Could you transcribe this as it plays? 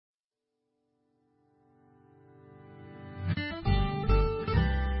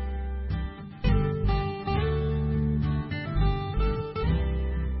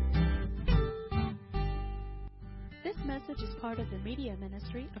part of the media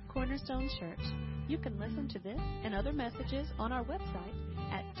ministry of Cornerstone Church. You can listen to this and other messages on our website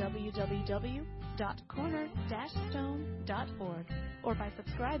at www.corner-stone.org or by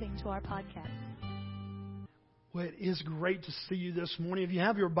subscribing to our podcast. Well, it is great to see you this morning. If you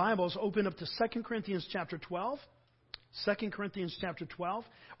have your Bibles, open up to 2 Corinthians chapter 12. 2 Corinthians chapter 12.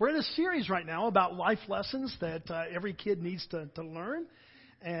 We're in a series right now about life lessons that every kid needs to learn.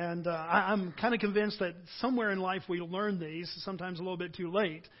 And I'm kind of convinced that somewhere in life we learn these, sometimes a little bit too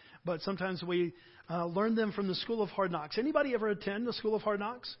late, but sometimes we learn them from the School of Hard Knocks. Anybody ever attend the School of Hard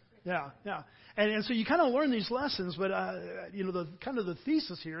Knocks? Yeah. And so you kind of learn these lessons, but, the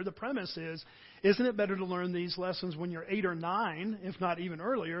thesis here, the premise is, isn't it better to learn these lessons when you're 8 or 9, if not even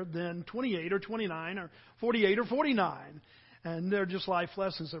earlier, than 28 or 29 or 48 or 49? And they're just life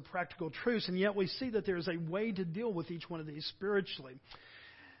lessons, they're practical truths, and yet we see that there's a way to deal with each one of these spiritually.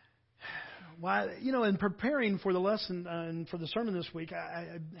 Well, in preparing for the lesson and for the sermon this week,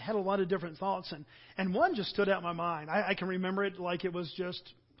 I had a lot of different thoughts, and one just stood out in my mind. I can remember it like it was just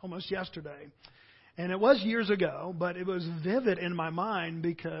almost yesterday. And it was years ago, but it was vivid in my mind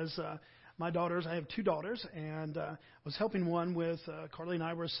because my daughters, I have 2 daughters, and was helping one with, Carly and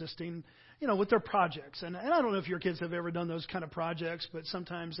I were assisting, with their projects. And I don't know if your kids have ever done those kind of projects, but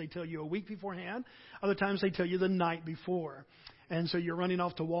sometimes they tell you a week beforehand. Other times they tell you the night before. And so you're running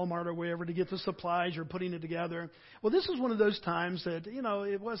off to Walmart or wherever to get the supplies. You're putting it together. Well, this was one of those times that,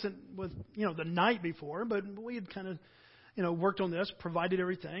 it wasn't with, the night before, but we had kind of, worked on this, provided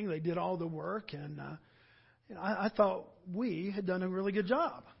everything. They did all the work. And I thought we had done a really good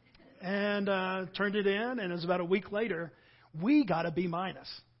job. And turned it in. And it was about a week later, we got a B-.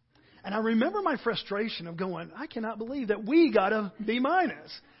 And I remember my frustration of going, I cannot believe that we got a B-.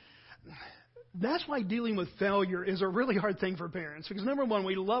 That's why dealing with failure is a really hard thing for parents. Because number one,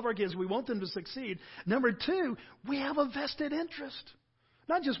 we love our kids. We want them to succeed. Number two, we have a vested interest.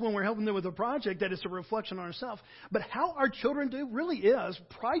 Not just when we're helping them with a project that is a reflection on ourselves, but how our children do really is,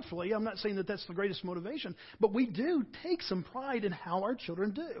 pridefully, I'm not saying that that's the greatest motivation, but we do take some pride in how our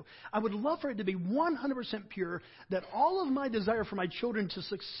children do. I would love for it to be 100% pure, that all of my desire for my children to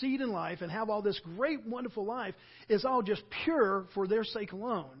succeed in life and have all this great, wonderful life is all just pure for their sake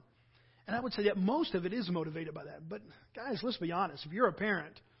alone. And I would say that most of it is motivated by that. But guys, let's be honest. If you're a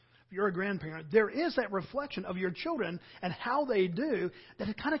parent, if you're a grandparent, there is that reflection of your children and how they do that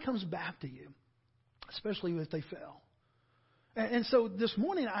it kind of comes back to you, especially if they fail. And so this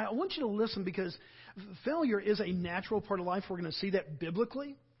morning, I want you to listen because failure is a natural part of life. We're going to see that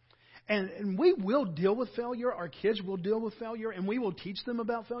biblically. And we will deal with failure. Our kids will deal with failure, and we will teach them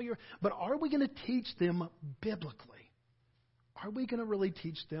about failure. But are we going to teach them biblically? Are we going to really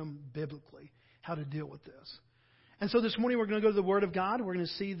teach them biblically how to deal with this? And so this morning we're going to go to the Word of God. We're going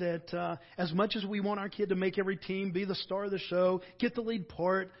to see that as much as we want our kid to make every team, be the star of the show, get the lead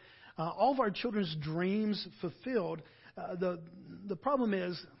part, all of our children's dreams fulfilled, the problem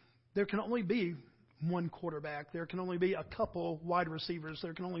is there can only be one quarterback. There can only be a couple wide receivers.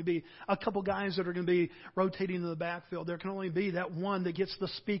 There can only be a couple guys that are going to be rotating in the backfield. There can only be that one that gets the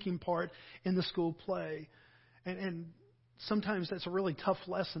speaking part in the school play. And sometimes that's a really tough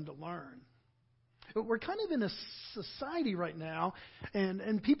lesson to learn. But we're kind of in a society right now,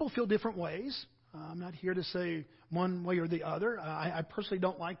 and people feel different ways. I'm not here to say one way or the other. I personally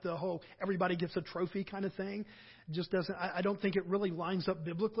don't like the whole everybody gets a trophy kind of thing. It just doesn't. I don't think it really lines up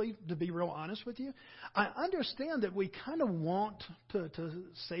biblically, to be real honest with you. I understand that we kind of want to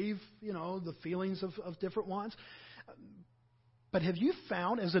save, the feelings of different ones. But have you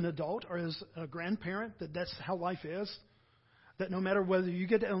found as an adult or as a grandparent that that's how life is? That no matter whether you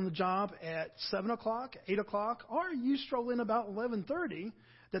get on the job at 7 o'clock, 8 o'clock, or you stroll in about 11:30,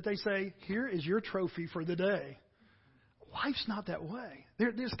 that they say, here is your trophy for the day. Life's not that way.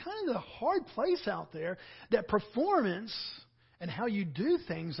 There's kind of the hard place out there that performance and how you do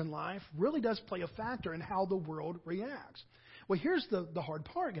things in life really does play a factor in how the world reacts. Well, here's the hard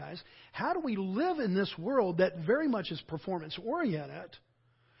part, guys. How do we live in this world that very much is performance-oriented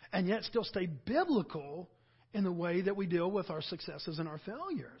and yet still stay biblical in the way that we deal with our successes and our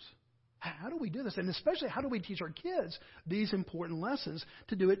failures? How do we do this? And especially, how do we teach our kids these important lessons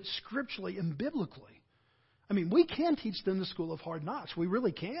to do it scripturally and biblically? I mean, we can teach them the School of Hard Knocks. We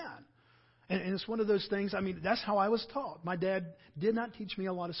really can. And it's one of those things, that's how I was taught. My dad did not teach me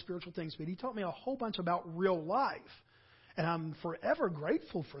a lot of spiritual things, but he taught me a whole bunch about real life. And I'm forever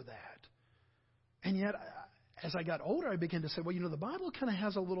grateful for that. And yet, as I got older, I began to say, well, the Bible kind of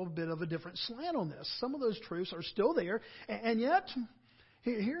has a little bit of a different slant on this. Some of those truths are still there. And yet,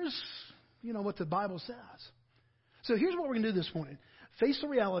 here's, what the Bible says. So here's what we're going to do this morning. face the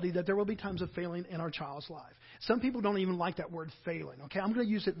reality that there will be times of failing in our child's life. Some people don't even like that word failing. Okay, I'm going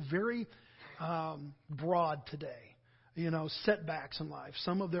to use it very broad today. Setbacks in life.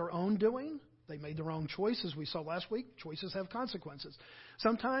 Some of their own doing. They made the wrong choices. We saw last week, choices have consequences.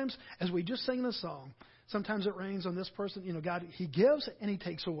 Sometimes, as we just sang in the song, sometimes it rains on this person. God, He gives and He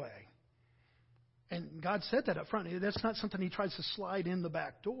takes away. And God said that up front. That's not something He tries to slide in the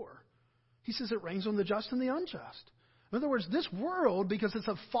back door. He says it rains on the just and the unjust. In other words, this world, because it's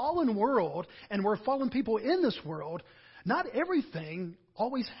a fallen world and we're fallen people in this world, not everything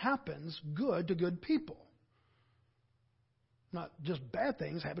always happens good to good people. Not just bad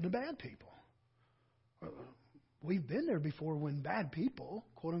things happen to bad people. We've been there before when bad people,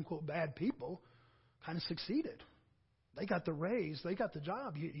 quote unquote bad people, kind of succeeded. They got the raise, they got the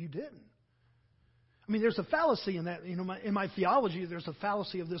job, you didn't. I mean, there's a fallacy in that. In my theology, there's a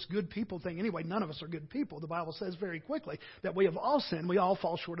fallacy of this good people thing. Anyway, none of us are good people. The Bible says very quickly that we have all sinned. We all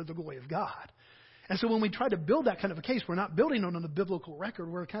fall short of the glory of God. And so when we try to build that kind of a case, we're not building on a biblical record.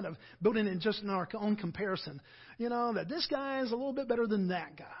 We're kind of building it just in our own comparison. That this guy is a little bit better than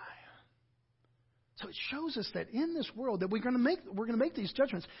that guy. So it shows us that in this world that we're going to make these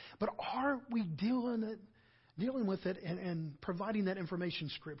judgments. But are we dealing with it and providing that information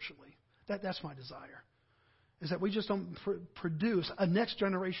scripturally? That's my desire, is that we just don't produce a next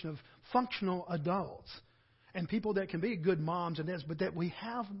generation of functional adults and people that can be good moms and dads, but that we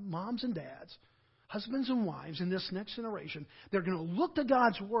have moms and dads, husbands and wives in this next generation. They're going to look to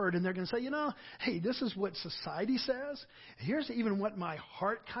God's Word and they're going to say, hey, this is what society says. Here's even what my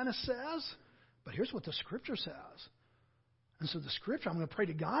heart kind of says, but here's what the Scripture says. And so the Scripture, I'm going to pray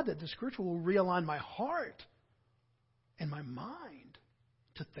to God that the Scripture will realign my heart and my mind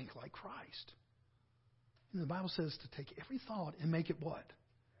to think like Christ. The Bible says to take every thought and make it what?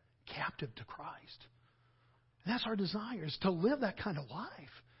 Captive to Christ. And that's our desire, is to live that kind of life.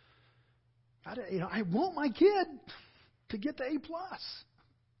 I want my kid to get the A+.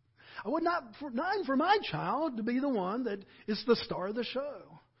 I would not for my child to be the one that is the star of the show.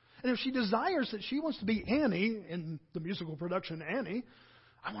 And if she desires that she wants to be Annie in the musical production Annie,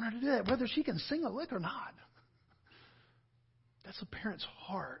 I want her to do that, whether she can sing a lick or not. That's a parent's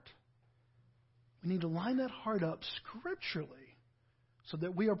heart. We need to line that heart up scripturally so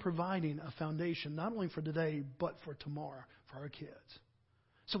that we are providing a foundation not only for today but for tomorrow for our kids.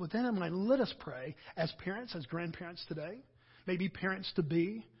 So with that in mind, let us pray as parents, as grandparents today, maybe parents to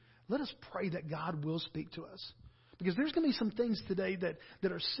be. Let us pray that God will speak to us. Because there's going to be some things today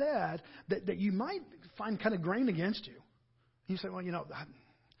that are said that you might find kind of grain against you. You say, well,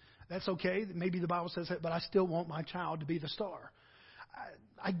 that's okay. Maybe the Bible says that, but I still want my child to be the star.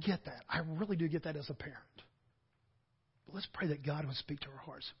 I get that. I really do get that as a parent. But let's pray that God would speak to our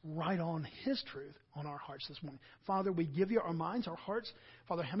hearts. Write on His truth on our hearts this morning. Father, we give you our minds, our hearts.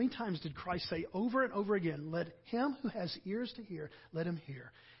 Father, how many times did Christ say over and over again, let him who has ears to hear, let him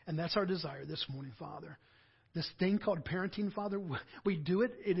hear. And that's our desire this morning, Father. This thing called parenting, Father, we do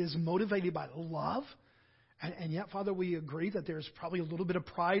it. It is motivated by love. And yet, Father, we agree that there's probably a little bit of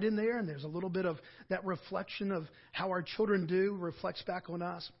pride in there, and there's a little bit of that reflection of how our children do reflects back on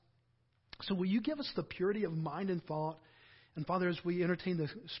us. So will you give us the purity of mind and thought? And Father, as we entertain the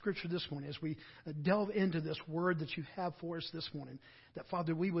Scripture this morning, as we delve into this word that you have for us this morning, that,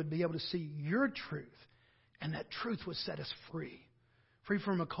 Father, we would be able to see your truth, and that truth would set us free. Free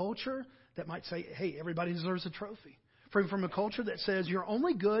from a culture that might say, hey, everybody deserves a trophy. Free from a culture that says you're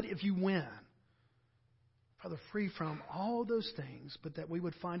only good if you win. Father, free from all those things, but that we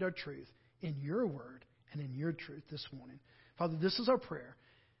would find our truth in your word and in your truth this morning. Father, this is our prayer.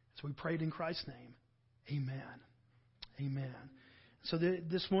 So we prayed in Christ's name. Amen. Amen. So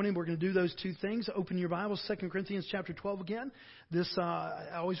this morning we're going to do those two things. Open your Bibles, 2 Corinthians chapter 12 again.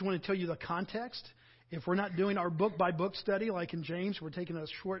 I always want to tell you the context. If we're not doing our book-by-book study like in James, we're taking a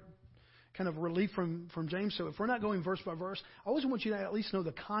short kind of relief from James. So if we're not going verse by verse, I always want you to at least know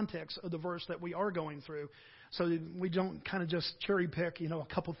the context of the verse that we are going through, so that we don't kind of just cherry pick, a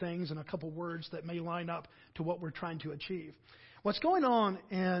couple things and a couple words that may line up to what we're trying to achieve. What's going on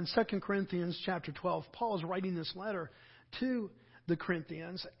in 2 Corinthians chapter 12, Paul is writing this letter to the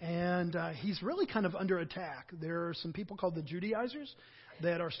Corinthians, and he's really kind of under attack. There are some people called the Judaizers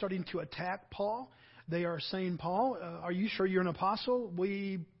that are starting to attack Paul. They are saying, Paul, are you sure you're an apostle?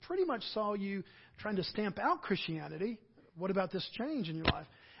 We pretty much saw you trying to stamp out Christianity. What about this change in your life?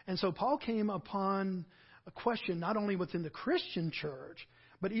 And so Paul came upon a question not only within the Christian church,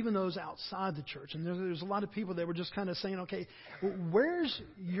 but even those outside the church. And there's a lot of people that were just kind of saying, okay, where's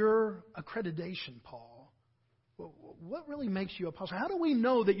your accreditation, Paul? What really makes you apostle? How do we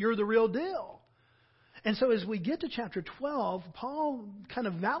know that you're the real deal? And so as we get to chapter 12, Paul kind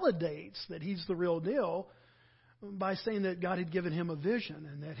of validates that he's the real deal by saying that God had given him a vision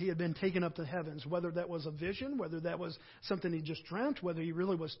and that he had been taken up to heavens. Whether that was a vision, whether that was something he just dreamt, whether he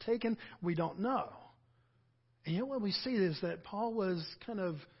really was taken, we don't know. And yet what we see is that Paul was kind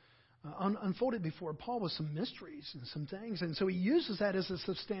of unfolded before Paul with some mysteries and some things. And so he uses that as a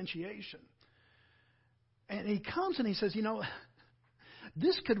substantiation. And he comes and he says,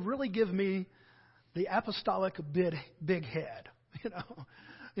 this could really give me the apostolic big head.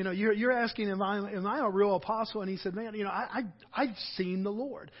 You're asking, am I a real apostle? And he said, man, I've seen the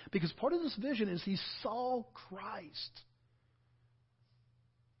Lord. Because part of this vision is he saw Christ.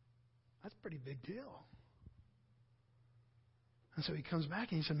 That's a pretty big deal. And so he comes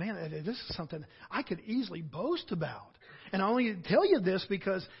back and he said, man, this is something I could easily boast about. And I only tell you this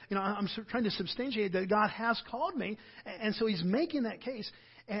because, I'm trying to substantiate that God has called me. And so he's making that case.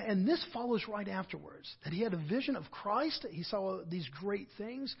 And this follows right afterwards, that he had a vision of Christ. He saw these great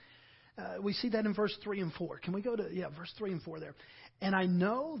things. We see that in verse 3 and 4. Can we go to, verse 3 and 4 there? And I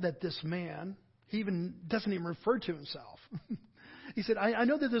know that this man, he even doesn't even refer to himself. He said, I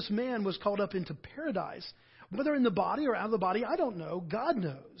know that this man was called up into paradise. Whether in the body or out of the body, I don't know. God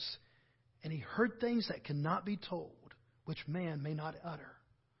knows. And he heard things that cannot be told, which man may not utter.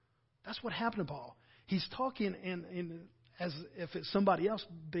 That's what happened to Paul. He's talking as if it's somebody else,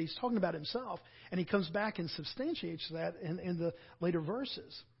 but he's talking about himself. And he comes back and substantiates that in the later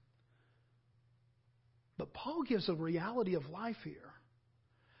verses. But Paul gives a reality of life here.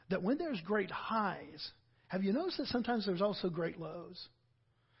 That when there's great highs, have you noticed that sometimes there's also great lows?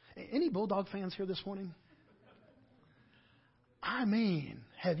 Any Bulldog fans here this morning? I mean,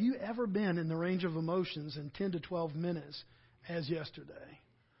 have you ever been in the range of emotions in 10 to 12 minutes as yesterday?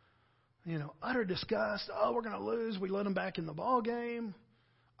 Utter disgust. Oh, we're going to lose. We let them back in the ball game.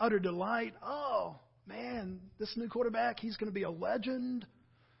 Utter delight. Oh, man, this new quarterback, he's going to be a legend.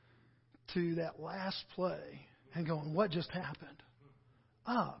 To that last play and going, what just happened?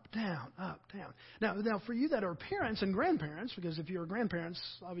 Up, down, up, down. Now, for you that are parents and grandparents, because if you're grandparents,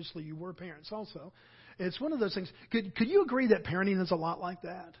 obviously you were parents also, it's one of those things. Could you agree that parenting is a lot like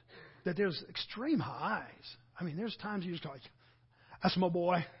that? That there's extreme highs. I mean, there's times you just go, that's my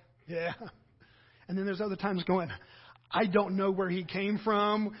boy. Yeah. And then there's other times going, I don't know where he came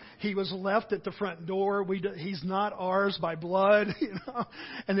from. He was left at the front door. He's not ours by blood.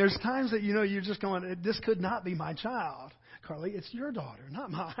 And there's times that, you're just going, this could not be my child. Carly, it's your daughter, not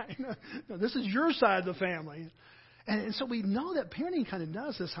mine. No, this is your side of the family. And so we know that parenting kind of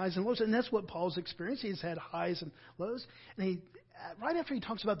does this, highs and lows. And that's what Paul's experienced. He's had highs and lows. And right after he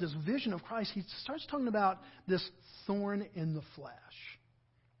talks about this vision of Christ, he starts talking about this thorn in the flesh.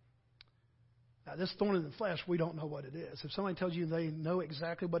 Now, this thorn in the flesh, we don't know what it is. If somebody tells you they know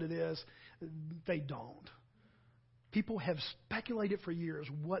exactly what it is, they don't. People have speculated for years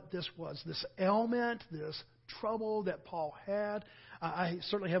what this was, this ailment, this trouble that Paul had. I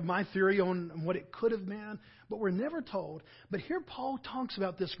certainly have my theory on what it could have been, but we're never told. But here Paul talks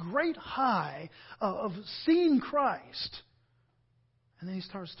about this great high of seeing Christ. And then he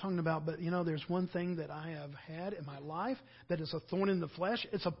starts talking about, but there's one thing that I have had in my life that is a thorn in the flesh.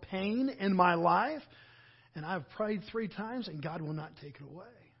 It's a pain in my life. And I've prayed 3 times and God will not take it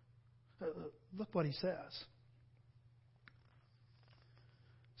away. Look what he says.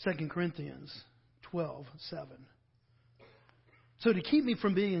 2 Corinthians 12:7. So to keep me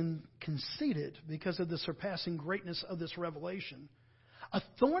from being conceited because of the surpassing greatness of this revelation, a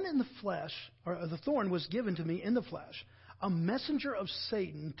thorn in the flesh, or the thorn was given to me in the flesh, a messenger of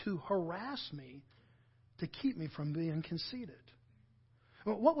Satan to harass me, to keep me from being conceited.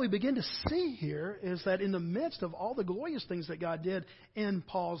 What we begin to see here is that in the midst of all the glorious things that God did in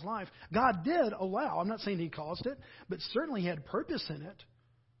Paul's life, God did allow, I'm not saying he caused it, but certainly he had purpose in it.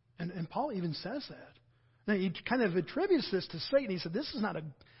 And Paul even says that. Now, he kind of attributes this to Satan. He said, this is not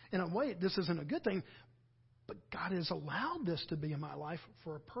in a way, this isn't a good thing, but God has allowed this to be in my life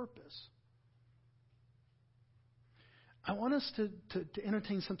for a purpose. I want us to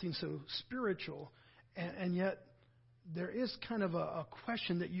entertain something so spiritual, and yet there is kind of a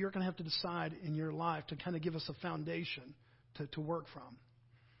question that you're going to have to decide in your life to kind of give us a foundation to work from.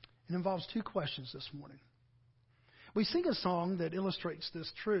 It involves 2 questions this morning. We sing a song that illustrates this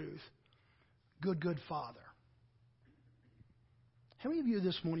truth, Good, Good Father. How many of you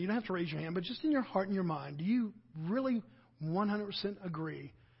this morning, you don't have to raise your hand, but just in your heart and your mind, do you really 100%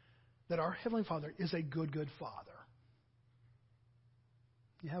 agree that our Heavenly Father is a good, good Father?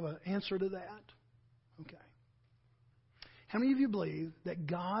 You have an answer to that? Okay. How many of you believe that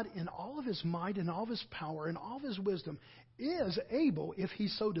God, in all of his might and all of his power and all of his wisdom, is able, if he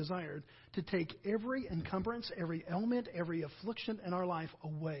so desired, to take every encumbrance, every ailment, every affliction in our life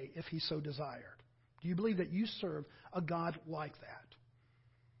away if he so desired? Do you believe that you serve a God like that?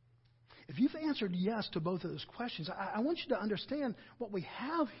 If you've answered yes to both of those questions, I want you to understand what we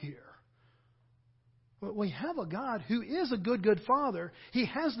have here. We have a God who is a good, good Father. He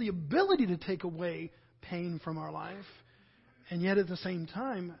has the ability to take away pain from our life. And yet at the same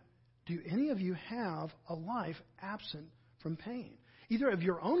time, do any of you have a life absent from pain? Either of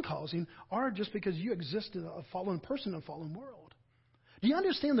your own causing or just because you exist in a fallen person in a fallen world. Do you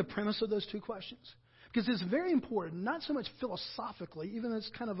understand the premise of those two questions? Because it's very important, not so much philosophically, even though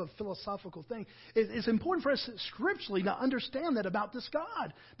it's kind of a philosophical thing. It's important for us scripturally to understand that about this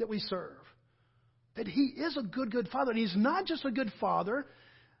God that we serve. That he is a good, good Father. And he's not just a good Father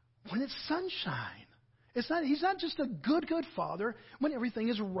when it's sunshine. He's not just a good, good Father when everything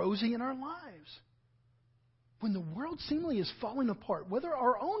is rosy in our lives. When the world seemingly is falling apart, whether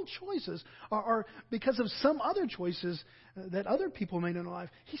our own choices are because of some other choices that other people made in our life,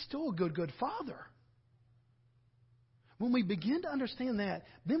 he's still a good, good Father. When we begin to understand that,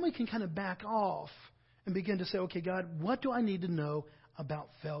 then we can kind of back off and begin to say, okay, God, what do I need to know about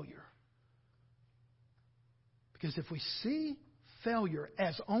failure? Because if we see failure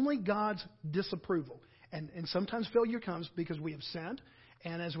as only God's disapproval, and sometimes failure comes because we have sinned,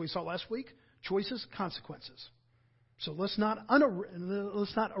 and as we saw last week, choices, consequences. So let's not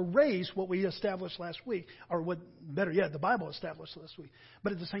erase what we established last week, or what, better yet, the Bible established last week.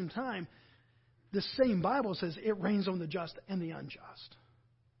 But at the same time, the same Bible says it rains on the just and the unjust.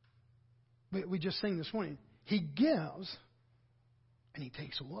 We just sang this morning. He gives and he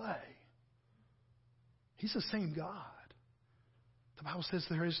takes away. He's the same God. The Bible says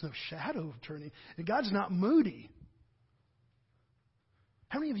there is no shadow of turning. And God's not moody.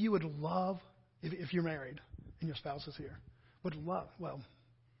 How many of you would love, if you're married and your spouse is here, would love, well,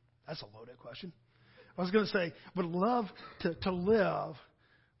 that's a loaded question. I was going to say, would love to live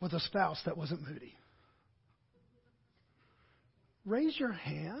with a spouse that wasn't moody? Raise your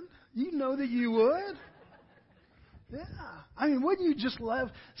hand. You know that you would. Yeah. I mean, wouldn't you just love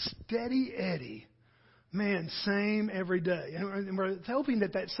steady Eddie? Man, same every day. And we're hoping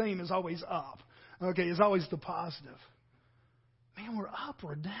that same is always up. Okay, is always the positive. Man, we're up,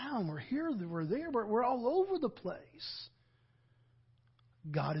 we're down, we're here, we're there, we're all over the place.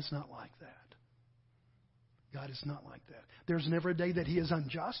 God is not like that. God is not like that. There's never a day that he is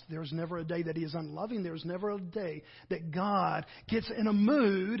unjust. There's never a day that he is unloving. There's never a day that God gets in a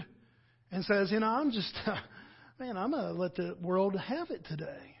mood and says, I'm going to let the world have it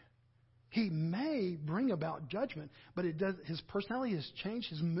today. He may bring about judgment, but his personality has changed.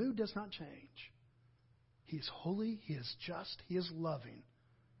 His mood does not change. He is holy. He is just. He is loving.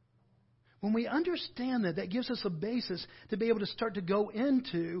 When we understand that gives us a basis to be able to start to go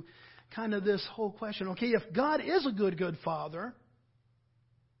into kind of this whole question. Okay, if God is a good, good Father,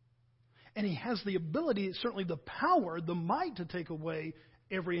 and he has the ability, certainly the power, the might to take away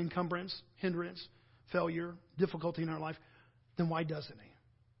every encumbrance, hindrance, failure, difficulty in our life, then why doesn't he?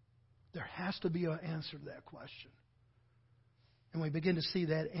 There has to be an answer to that question. And we begin to see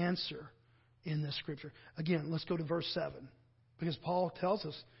that answer in this scripture. Again, let's go to verse 7. Because Paul tells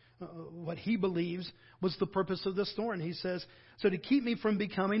us what he believes was the purpose of this thorn. He says, so to keep me from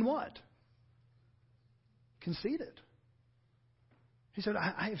becoming what? Conceited. He said,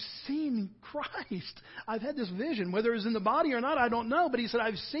 I have seen Christ. I've had this vision. Whether it was in the body or not, I don't know. But he said,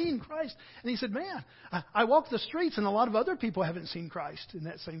 I've seen Christ. And he said, man, I walk the streets and a lot of other people haven't seen Christ in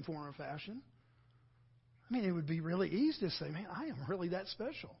that same form or fashion. I mean, it would be really easy to say, man, I am really that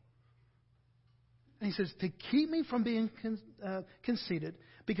special. And he says, to keep me from being conceited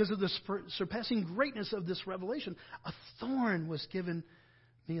because of the surpassing greatness of this revelation, a thorn was given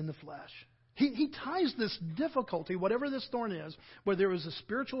me in the flesh. He ties this difficulty, whatever this thorn is, whether it was a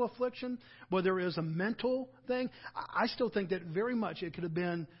spiritual affliction, whether it was a mental thing. I still think that very much it could have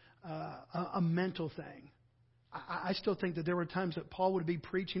been a mental thing. I still think that there were times that Paul would be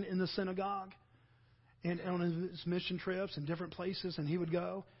preaching in the synagogue and on his mission trips and different places, and he would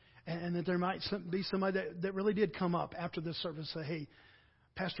go. And that there might be somebody that really did come up after the service and say, hey,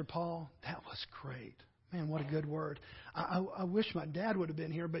 Pastor Paul, that was great. Man, what a good word. I wish my dad would have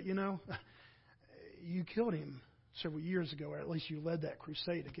been here, but, you killed him several years ago, or at least you led that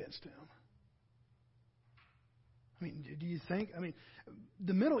crusade against him. I mean, do you think? I mean,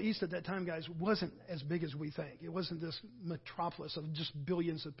 the Middle East at that time, guys, wasn't as big as we think. It wasn't this metropolis of just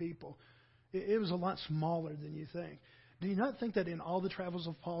billions of people. It was a lot smaller than you think. Do you not think that in all the travels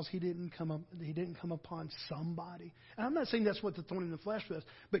of Paul's, he didn't come upon somebody? And I'm not saying that's what the thorn in the flesh was,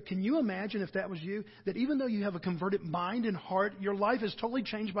 but can you imagine if that was you, that even though you have a converted mind and heart, your life is totally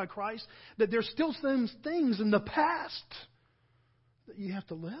changed by Christ, that there's still some things in the past that you have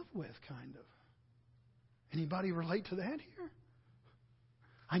to live with, kind of. Anybody relate to that here?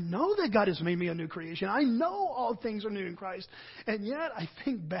 I know that God has made me a new creation. I know all things are new in Christ. And yet I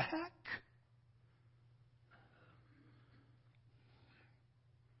think back.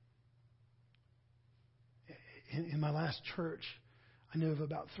 In my last church, I knew of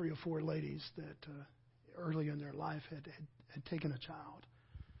about 3 or 4 ladies that early in their life had taken a child,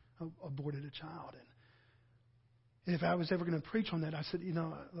 aborted a child. And if I was ever going to preach on that, I said,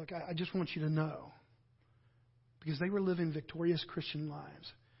 look, I just want you to know. Because they were living victorious Christian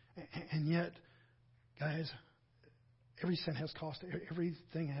lives. And yet, guys, every sin has cost.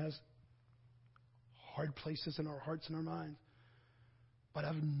 Everything has hard places in our hearts and our minds. But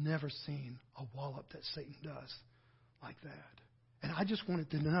I've never seen a wallop that Satan does like that. And I just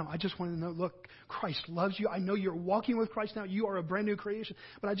wanted to know. Look, Christ loves you. I know you're walking with Christ now. You are a brand new creation.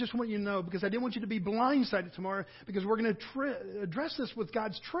 But I just want you to know, because I didn't want you to be blindsided tomorrow, because we're going to address this with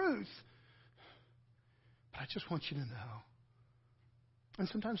God's truth. But I just want you to know. And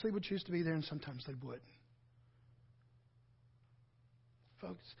sometimes they would choose to be there, and sometimes they wouldn't.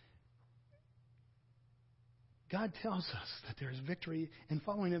 Folks, God tells us that there is victory in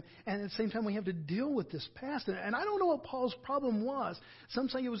following Him. And at the same time, we have to deal with this past. And I don't know what Paul's problem was. Some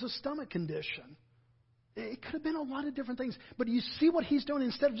say it was a stomach condition. It could have been a lot of different things. But you see what he's doing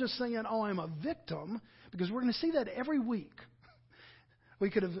instead of just saying, oh, I'm a victim, because we're going to see that every week. We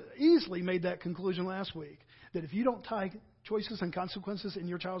could have easily made that conclusion last week, that if you don't tie choices and consequences in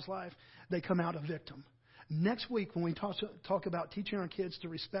your child's life, they come out a victim. Next week, when we talk about teaching our kids to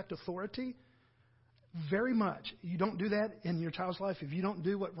respect authority, very much, you don't do that in your child's life. If you don't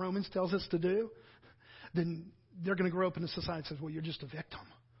do what Romans tells us to do, then they're going to grow up in a society that says, well, you're just a victim.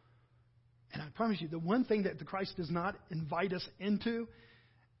 And I promise you, the one thing that the Christ does not invite us into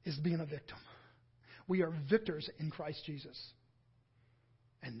is being a victim. We are victors in Christ Jesus.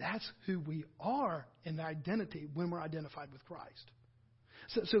 And that's who we are in the identity when we're identified with Christ.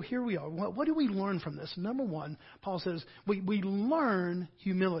 So here we are. What do we learn from this? Number one, Paul says, we learn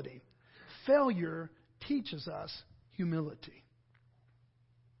humility. Failure teaches us humility.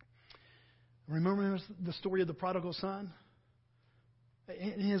 Remember the story of the prodigal son?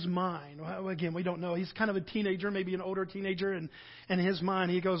 In his mind, well, again, we don't know. He's kind of a teenager, maybe an older teenager, and in his mind,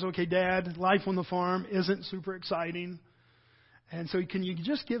 he goes, okay, Dad, life on the farm isn't super exciting. And so can you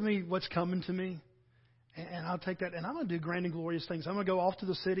just give me what's coming to me? And I'll take that, and I'm going to do grand and glorious things. I'm going to go off to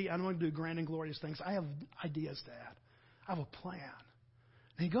the city. I'm going to do grand and glorious things. I have ideas, Dad. I have a plan.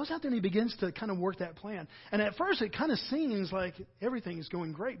 And he goes out there and he begins to kind of work that plan. And at first it kind of seems like everything is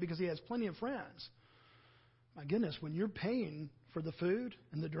going great because he has plenty of friends. My goodness, when you're paying for the food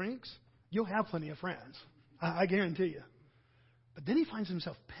and the drinks, you'll have plenty of friends. I guarantee you. But then he finds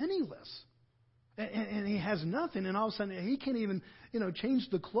himself penniless. And he has nothing. And all of a sudden he can't even, change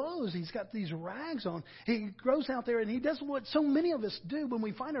the clothes. He's got these rags on. He goes out there and he does what so many of us do when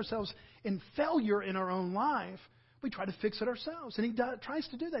we find ourselves in failure in our own life. We try to fix it ourselves. And he tries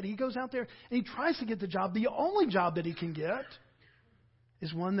to do that. He goes out there and he tries to get the job. The only job that he can get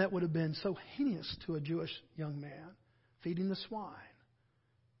is one that would have been so heinous to a Jewish young man. Feeding the swine.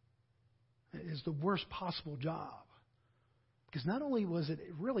 It is the worst possible job. Because not only was it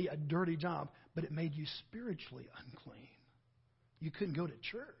really a dirty job, but it made you spiritually unclean. You couldn't go to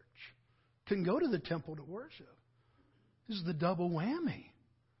church. Couldn't go to the temple to worship. This is the double whammy.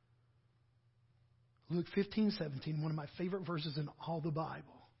 Luke 15:17, one of my favorite verses in all the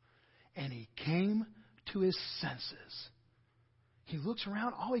Bible. And he came to his senses. He looks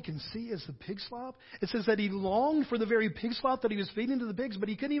around, all he can see is the pig slop. It says that he longed for the very pig slop that he was feeding to the pigs, but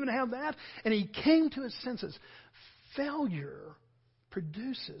he couldn't even have that. And he came to his senses. Failure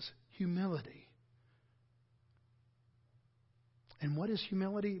produces humility. And what is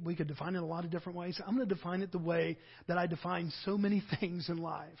humility? We could define it a lot of different ways. I'm going to define it the way that I define so many things in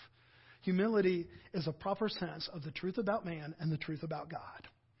life. Humility is a proper sense of the truth about man and the truth about God.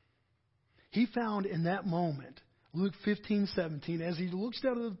 He found in that moment, Luke 15:17, as he looks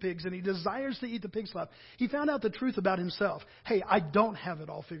down at the pigs and he desires to eat the pig slop, he found out the truth about himself. Hey, I don't have it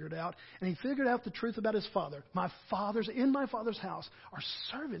all figured out. And he figured out the truth about his father. My father's in my father's house are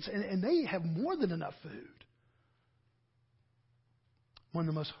servants, and they have more than enough food. One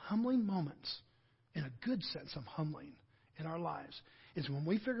of the most humbling moments, in a good sense of humbling in our lives, is when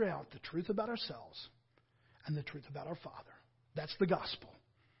we figure out the truth about ourselves and the truth about our Father. That's the gospel.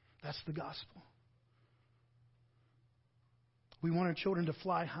 That's the gospel. We want our children to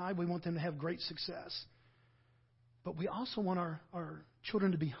fly high. We want them to have great success. But we also want our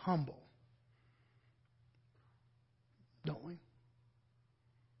children to be humble. Don't we?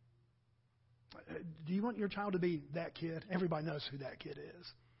 Do you want your child to be that kid? Everybody knows who that kid is.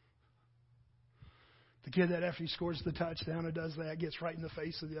 The kid that after he scores the touchdown or does that, gets right in the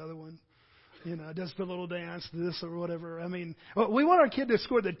face of the other one. Does the little dance, this or whatever. I mean, we want our kid to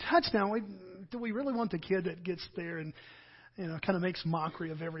score the touchdown. Do we really want the kid that gets there and, kind of makes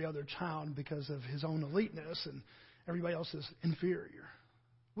mockery of every other child because of his own eliteness and everybody else is inferior?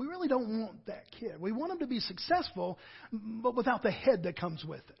 We really don't want that kid. We want him to be successful, but without the head that comes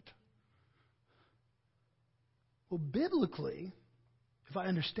with it. Well, biblically, if I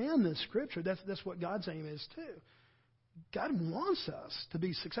understand this scripture, that's what God's aim is too. God wants us to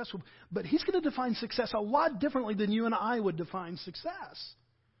be successful, but He's going to define success a lot differently than you and I would define success.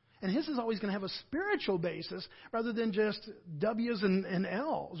 And His is always going to have a spiritual basis rather than just W's and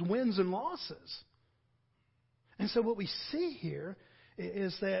L's, wins and losses. And so what we see here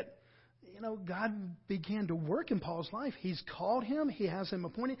is that, God began to work in Paul's life. He's called him. He has him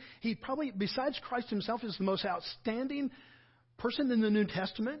appointed. He probably, besides Christ Himself, is the most outstanding person in the New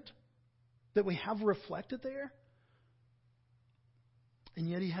Testament that we have reflected there. And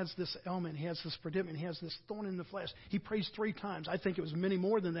yet He has this element. He has this predicament. He has this thorn in the flesh. He prays 3 times. I think it was many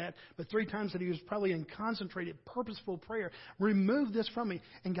more than that, but 3 times that he was probably in concentrated, purposeful prayer. Remove this from me.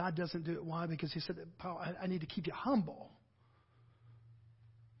 And God doesn't do it. Why? Because He said, Paul, I need to keep you humble.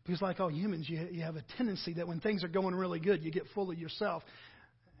 Because like all humans, you have a tendency that when things are going really good, you get full of yourself.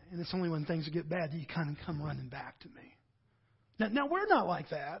 And it's only when things get bad that you kind of come running back to me. Now we're not like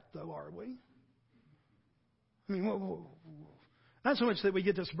that, though, are we? I mean, not so much that we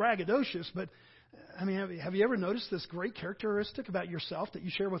get this braggadocious, but I mean, have you ever noticed this great characteristic about yourself that you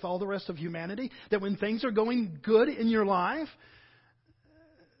share with all the rest of humanity? That when things are going good in your life,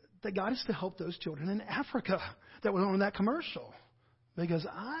 that God is to help those children in Africa that were on that commercial. Because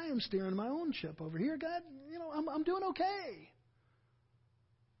I am steering my own ship over here. God, I'm doing okay.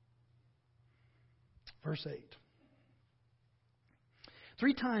 Verse 8.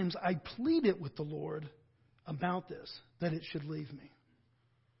 3 times I pleaded with the Lord about this, that it should leave me.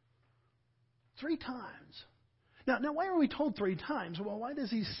 3 times. Now, why are we told 3 times? Well, why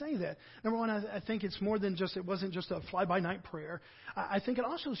does He say that? Number one, I think it's more than it wasn't just a fly-by-night prayer. I think it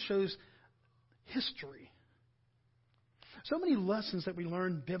also shows history. So many lessons that we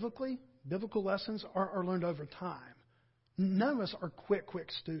learn biblically, biblical lessons, are learned over time. None of us are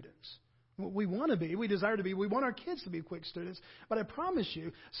quick students. We want to be. We desire to be. We want our kids to be quick students. But I promise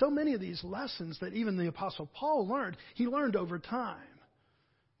you, so many of these lessons that even the Apostle Paul learned, he learned over time.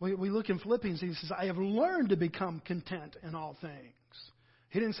 We look in Philippians, he says, I have learned to become content in all things.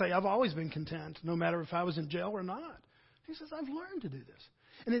 He didn't say, I've always been content, no matter if I was in jail or not. He says, I've learned to do this.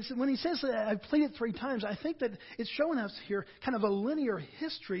 And when he says that I've played it 3 times, I think that it's showing us here kind of a linear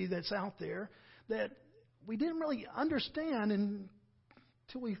history that's out there that we didn't really understand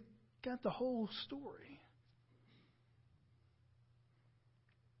until we got the whole story.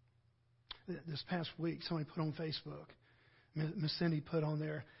 This past week, somebody put on Facebook, Miss Cindy put on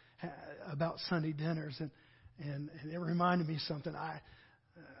there about Sunday dinners, and it reminded me of something.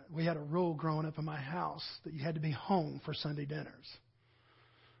 We had a rule growing up in my house that you had to be home for Sunday dinners.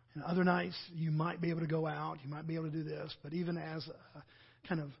 And other nights, you might be able to go out, you might be able to do this, but even as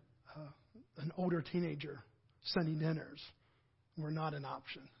an older teenager, Sunday dinners were not an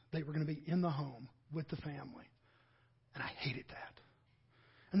option. They were going to be in the home with the family. And I hated that.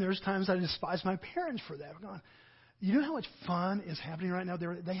 And there's times I despise my parents for that. I'm going, you know how much fun is happening right now?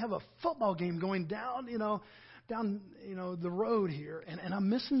 They have a football game going down the road here, and I'm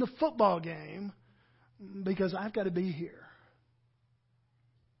missing the football game because I've got to be here.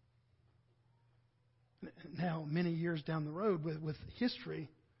 Now, many years down the road with history,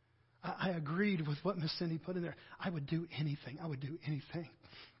 I agreed with what Miss Cindy put in there. I would do anything.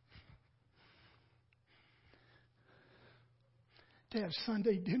 To have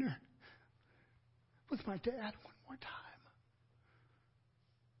Sunday dinner with my dad one more time.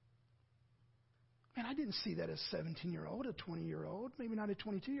 Man, I didn't see that as a 17-year-old, a 20-year-old, maybe not a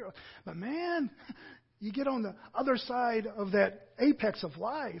 22-year-old. But man, you get on the other side of that apex of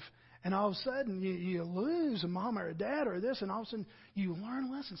life, and all of a sudden you lose a mom or a dad or this, and all of a sudden you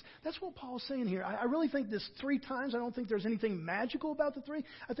learn lessons. That's what Paul's saying here. I really think this 3 times, I don't think there's anything magical about the 3.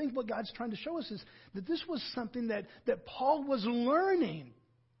 I think what God's trying to show us is that this was something that Paul was learning,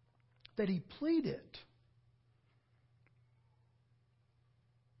 that he pleaded.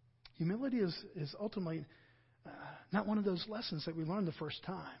 Humility is ultimately not one of those lessons that we learn the first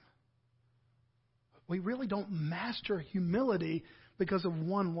time. we really don't master humility because of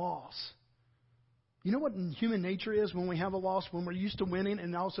one loss. You know what human nature is when we have a loss, when we're used to winning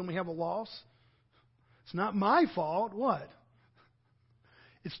and all of a sudden we have a loss? It's not my fault. What?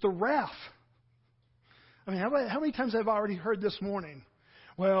 It's the ref. I mean, how many times have I already heard this morning?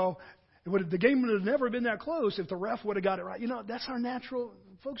 Well, the game would have never been that close if the ref would have got it right. You know, that's our natural,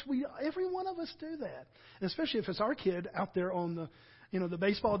 folks. Every one of us do that, and especially if it's our kid out there on the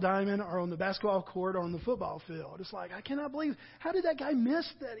baseball diamond or on the basketball court or on the football field. It's like, I cannot believe, how did that guy miss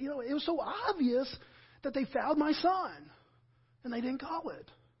that? It was so obvious that they fouled my son, and they didn't call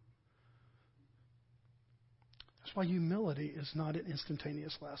it. That's why humility is not an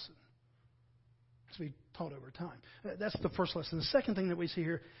instantaneous lesson. It's to be taught over time. That's the first lesson. The second thing that we see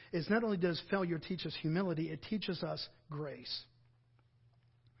here is not only does failure teach us humility, it teaches us grace.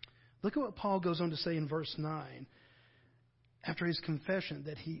 Look at what Paul goes on to say in verse 9. After his confession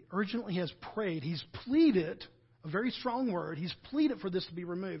that he urgently has prayed, he's pleaded, a very strong word, he's pleaded for this to be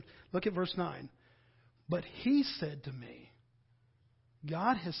removed. Look at verse 9. But he said to me,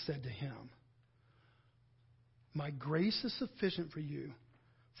 God has said to him, my grace is sufficient for you,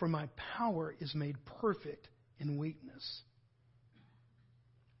 for my power is made perfect in weakness.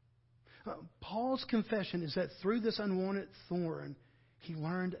 Paul's confession is that through this unwanted thorn, he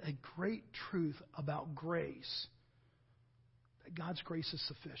learned a great truth about grace. That God's grace is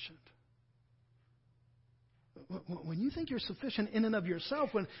sufficient. When you think you're sufficient in and of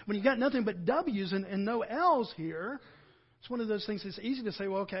yourself, when you got nothing but W's and no L's here, it's one of those things that's easy to say,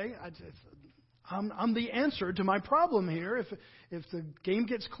 well, okay, I'm the answer to my problem here. If the game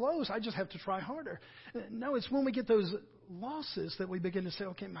gets close, I just have to try harder. No, it's when we get those losses that we begin to say,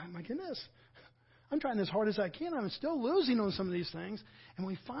 okay, my goodness, I'm trying as hard as I can. I'm still losing on some of these things. And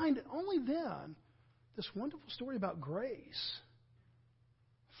we find only then this wonderful story about grace.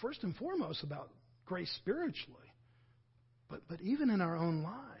 First and foremost about grace spiritually, but even in our own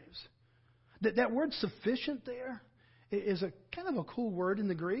lives. That word sufficient there is a kind of a cool word in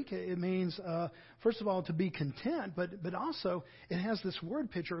the Greek. It means, first of all, to be content, but also it has this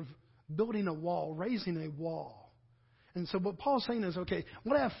word picture of building a wall, raising a wall. And so what Paul's saying is, okay,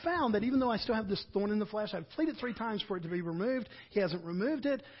 what I have found that even though I still have this thorn in the flesh, I've pleaded 3 times for it to be removed. He hasn't removed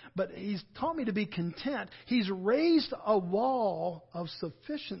it, but he's taught me to be content. He's raised a wall of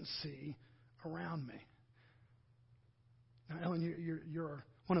sufficiency around me. Now, Ellen, you're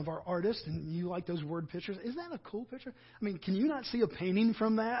one of our artists, and you like those word pictures. Isn't that a cool picture? I mean, can you not see a painting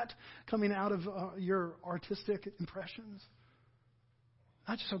from that coming out of your artistic impressions?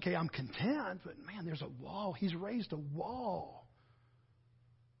 Not just, okay, I'm content, but man, there's a wall. He's raised a wall.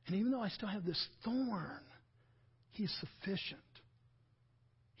 And even though I still have this thorn, He's sufficient.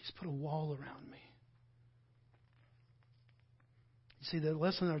 He's put a wall around me. You see, the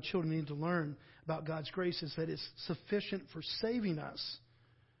lesson our children need to learn about God's grace is that it's sufficient for saving us,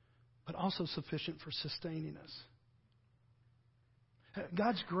 but also sufficient for sustaining us.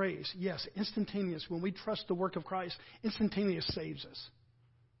 God's grace, yes, instantaneous. When we trust the work of Christ, instantaneous saves us.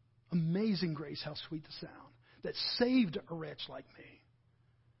 Amazing grace, how sweet the sound, that saved a wretch like me.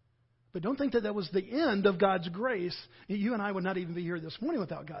 But don't think that that was the end of God's grace. You and I would not even be here this morning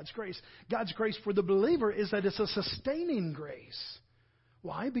without God's grace. God's grace for the believer is that it's a sustaining grace.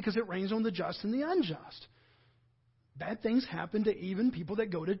 Why? Because it rains on the just and the unjust. Bad things happen to even people that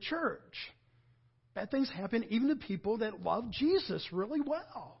go to church. Bad things happen even to people that love Jesus really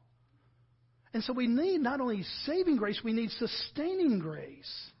well. And so we need not only saving grace, we need sustaining grace.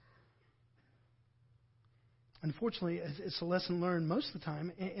 Unfortunately, it's a lesson learned most of the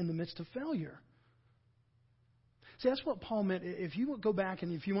time in the midst of failure. See, that's what Paul meant. If you go back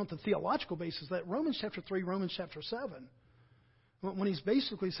and if you want the theological basis, that Romans chapter 3, Romans chapter 7, when he's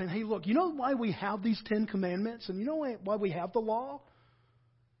basically saying, hey, look, you know why we have these 10 commandments? And you know why we have the law?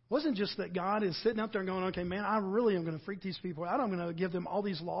 It wasn't just that God is sitting up there and going, okay, man, I really am going to freak these people out. I'm going to give them all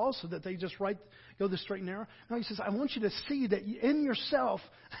these laws so that they just go the straight and narrow. No, he says, I want you to see that in yourself,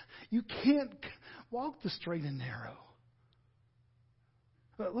 you can't walk the straight and narrow.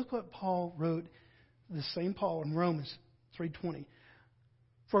 But look what Paul wrote, the same Paul in Romans 3:20.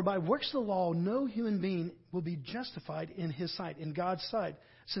 For by works of the law, no human being will be justified in his sight, in God's sight,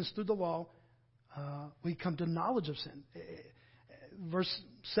 since through the law we come to knowledge of sin. Verse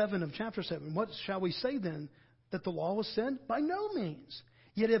 7 of chapter 7, what shall we say then? That the law was sin? By no means.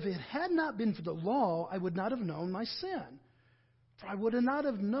 Yet if it had not been for the law, I would not have known my sin. For I would not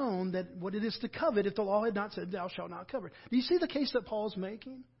have known that what it is to covet if the law had not said, thou shalt not covet. Do you see the case that Paul is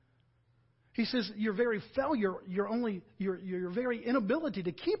making? He says your very failure, your very inability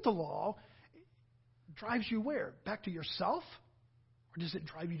to keep the law drives you where? Back to yourself? Or does it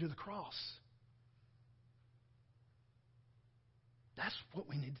drive you to the cross? That's what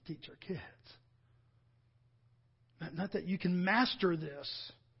we need to teach our kids. Not that you can master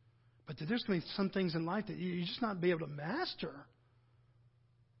this, but that there's going to be some things in life that you just not be able to master.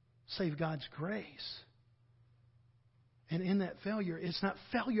 Save God's grace. And in that failure, it's not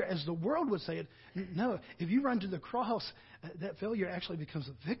failure as the world would say it. No, if you run to the cross, that failure actually becomes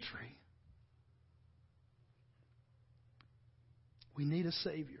a victory. We need a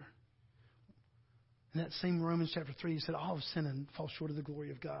Savior. In that same Romans chapter 3, he said, all have sinned and fall short of the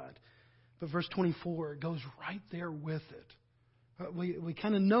glory of God. But verse 24 goes right there with it. We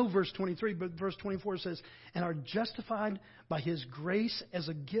kind of know verse 23, but verse 24 says, and are justified by His grace as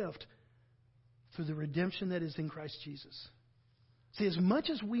a gift through the redemption that is in Christ Jesus. See, as much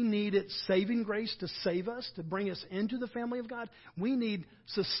as we need its saving grace to save us, to bring us into the family of God, we need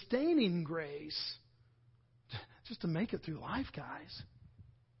sustaining grace just to make it through life, guys.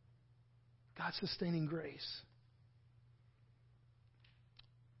 God's sustaining grace.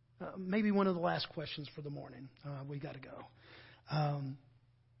 Maybe one of the last questions for the morning. We got to go.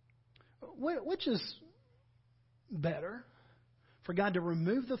 Which is better? For God to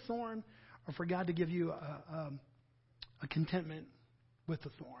remove the thorn or for God to give you a contentment with the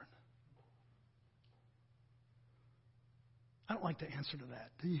thorn? I don't like the answer to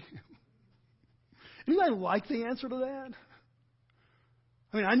that. Do you? Anybody like the answer to that?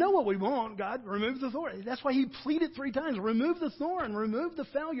 I mean, I know what we want. God, remove the thorn. That's why He pleaded 3 times. Remove the thorn. Remove the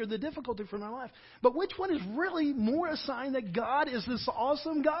failure, the difficulty from our life. But which one is really more a sign that God is this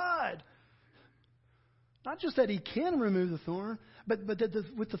awesome God? Not just that He can remove the thorn, but that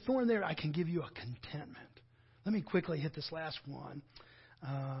with the thorn there, I can give you a contentment. Let me quickly hit this last one.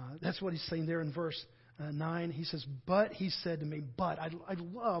 That's what He's saying there in verse 9. He says, but He said to me, but. I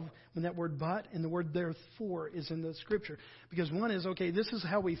love when that word but and the word therefore is in the Scripture. Because one is, okay, this is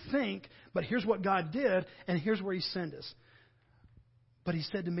how we think, but here's what God did, and here's where He sent us. But He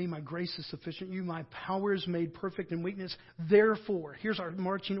said to me, my grace is sufficient. You, my power is made perfect in weakness. Therefore, here's our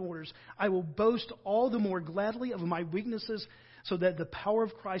marching orders. I will boast all the more gladly of my weaknesses so that the power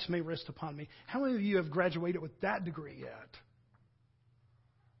of Christ may rest upon me. How many of you have graduated with that degree yet?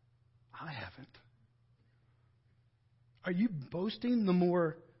 I haven't. Are you boasting the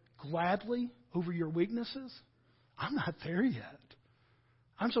more gladly over your weaknesses? I'm not there yet.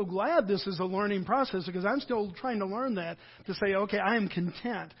 I'm so glad this is a learning process because I'm still trying to learn that to say, okay, I am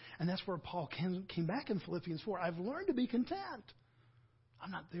content. And that's where Paul came back in Philippians 4. I've learned to be content.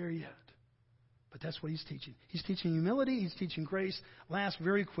 I'm not there yet. But that's what he's teaching. He's teaching humility. He's teaching grace. Last,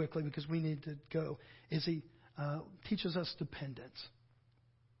 very quickly, because we need to go, is he teaches us dependence.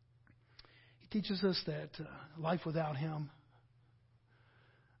 He teaches us that life without Him,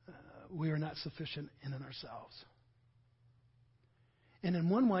 we are not sufficient in and ourselves. And in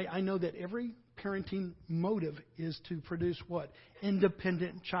one way, I know that every parenting motive is to produce what?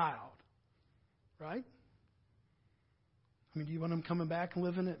 Independent child. Right? I mean, do you want them coming back and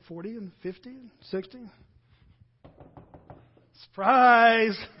living at 40 and 50 and 60?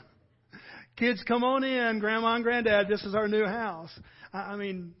 Surprise! Kids, come on in. Grandma and Granddad, this is our new house. I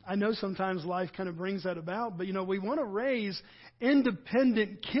mean, I know sometimes life kind of brings that about, but, we want to raise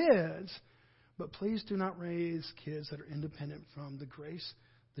independent kids. But please do not raise kids that are independent from the grace,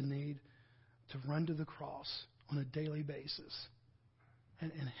 the need to run to the cross on a daily basis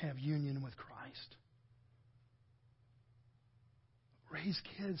and have union with Christ. Raise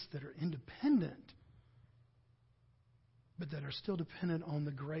kids that are independent, but that are still dependent on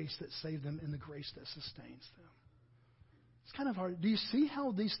the grace that saved them and the grace that sustains them. It's kind of hard. Do you see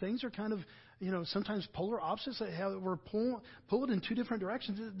how these things are kind of, sometimes polar opposites, how we're pulled in 2 different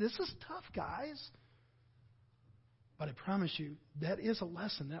directions? This is tough, guys. But I promise you, that is a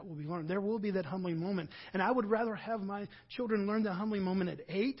lesson that will be learned. There will be that humbling moment. And I would rather have my children learn that humbling moment at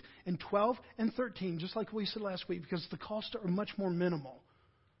 8 and 12 and 13, just like we said last week, because the costs are much more minimal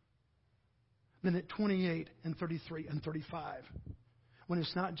than at 28 and 33 and 35. When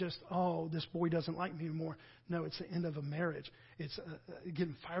it's not just, this boy doesn't like me anymore. No, it's the end of a marriage. It's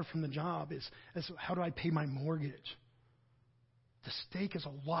getting fired from the job. It's how do I pay my mortgage? The stake is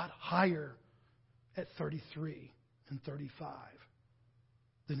a lot higher at 33 and 35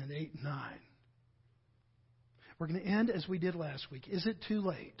 than at 8 and 9. We're going to end as we did last week. Is it too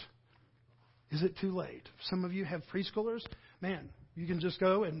late? Is it too late? Some of you have preschoolers. Man, you can just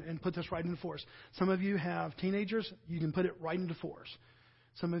go and put this right into force. Some of you have teenagers. You can put it right into force.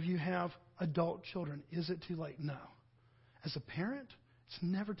 Some of you have adult children. Is it too late? No. As a parent, it's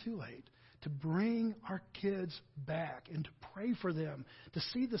never too late to bring our kids back and to pray for them, to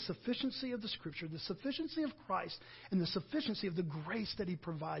see the sufficiency of the Scripture, the sufficiency of Christ, and the sufficiency of the grace that He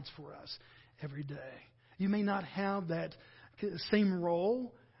provides for us every day. You may not have that same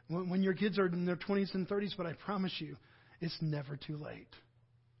role when your kids are in their 20s and 30s, but I promise you, it's never too late.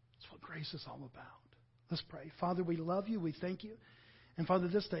 That's what grace is all about. Let's pray. Father, we love you. We thank you. And Father,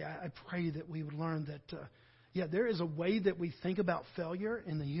 this day I pray that we would learn that, there is a way that we think about failure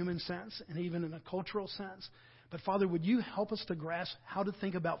in the human sense and even in a cultural sense. But Father, would you help us to grasp how to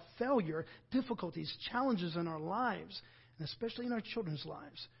think about failure, difficulties, challenges in our lives, and especially in our children's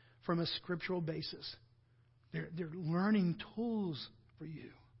lives, from a scriptural basis. They're learning tools for you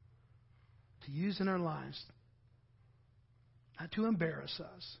to use in our lives, not to embarrass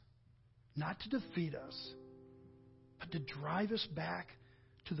us, not to defeat us, but to drive us back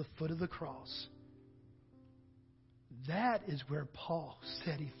to the foot of the cross. That is where Paul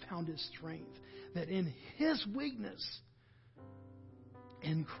said he found his strength, that in his weakness,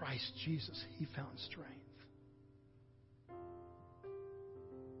 in Christ Jesus, he found strength.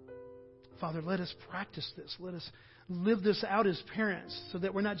 Father, let us practice this. Let us live this out as parents so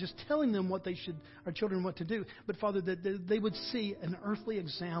that we're not just telling them our children what to do, but Father, that they would see an earthly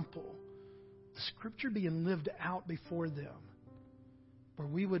example, the Scripture being lived out before them, where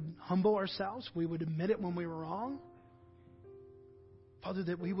we would humble ourselves, we would admit it when we were wrong. Father,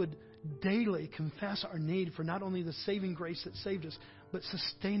 that we would daily confess our need for not only the saving grace that saved us, but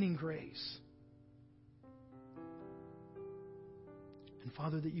sustaining grace. And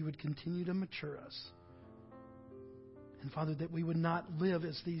Father, that you would continue to mature us. And Father, that we would not live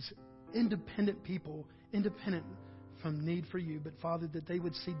as these independent people, independent from need for you, but Father, that they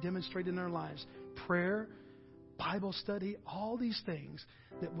would see demonstrated in our lives prayer, Bible study, all these things,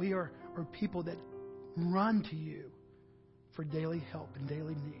 that we are people that run to you for daily help and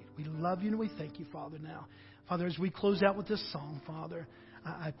daily need. We love you and we thank you, Father, now. Father, as we close out with this song, Father,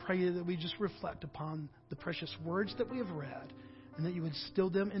 I pray that we just reflect upon the precious words that we have read, and that you would still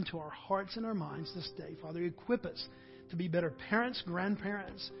them into our hearts and our minds this day. Father, equip us to be better parents,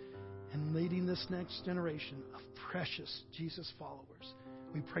 grandparents, and leading this next generation of precious Jesus followers.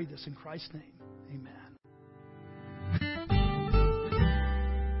 We pray this in Christ's name. Amen.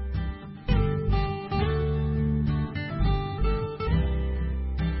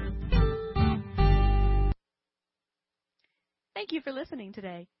 Thank you for listening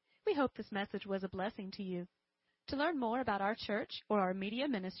today. We hope this message was a blessing to you. To learn more about our church or our media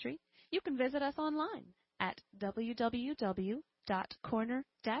ministry, you can visit us online at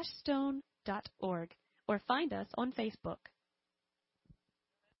www.corner-stone.org or find us on Facebook.